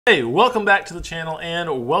Hey, welcome back to the channel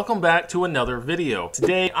and welcome back to another video.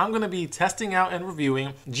 Today I'm going to be testing out and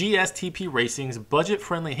reviewing GSTP Racing's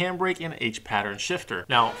budget-friendly handbrake and H-pattern shifter.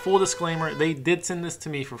 Now, full disclaimer, they did send this to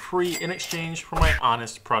me for free in exchange for my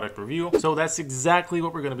honest product review, so that's exactly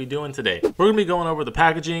what we're going to be doing today. We're going to be going over the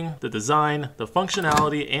packaging, the design, the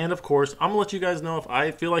functionality, and of course, I'm going to let you guys know if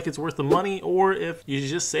I feel like it's worth the money or if you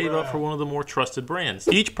just save up for one of the more trusted brands.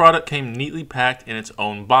 Each product came neatly packed in its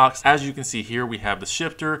own box. As you can see here, we have the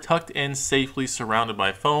shifter tucked in safely surrounded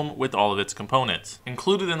by foam with all of its components.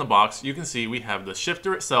 Included in the box, you can see we have the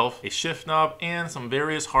shifter itself, a shift knob, and some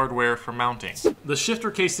various hardware for mounting. The shifter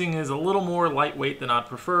casing is a little more lightweight than I'd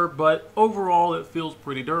prefer, but overall it feels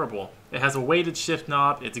pretty durable. It has a weighted shift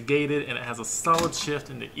knob, it's gated, and it has a solid shift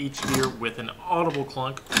into each gear with an audible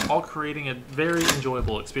clunk, all creating a very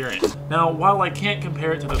enjoyable experience. Now, while I can't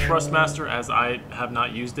compare it to the Thrustmaster as I have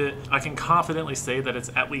not used it, I can confidently say that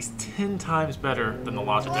it's at least 10 times better than the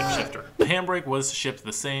Logitech shifter. The handbrake was shipped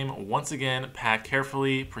the same, once again packed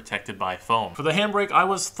carefully, protected by foam. For the handbrake, I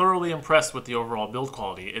was thoroughly impressed with the overall build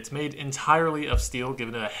quality. It's made entirely of steel,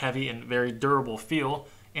 giving it a heavy and very durable feel,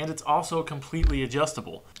 and it's also completely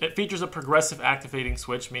adjustable. It features a progressive activating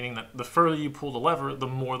switch, meaning that the further you pull the lever, the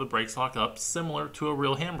more the brakes lock up, similar to a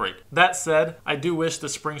real handbrake. That said, I do wish the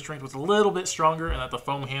spring strength was a little bit stronger and that the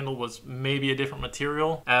foam handle was maybe a different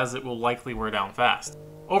material, as it will likely wear down fast.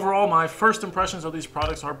 Overall, my first impressions of these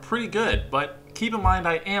products are pretty good, but keep in mind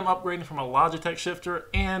I am upgrading from a Logitech shifter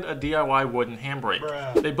and a DIY wooden handbrake.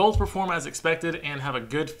 They both perform as expected and have a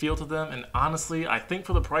good feel to them, and honestly, I think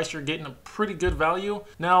for the price you're getting a pretty good value.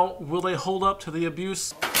 Now, will they hold up to the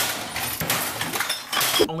abuse?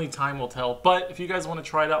 Only time will tell, but if you guys want to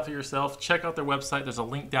try it out for yourself, check out their website. There's a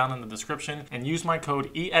link down in the description, and use my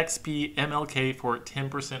code EXPMLK for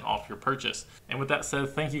 10% off your purchase. And with that said,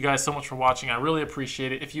 thank you guys so much for watching. I really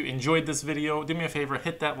appreciate it. If you enjoyed this video, do me a favor,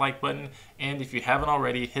 hit that like button, and if you haven't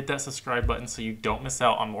already, hit that subscribe button so you don't miss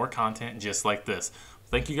out on more content just like this.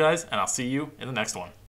 Thank you guys, and I'll see you in the next one.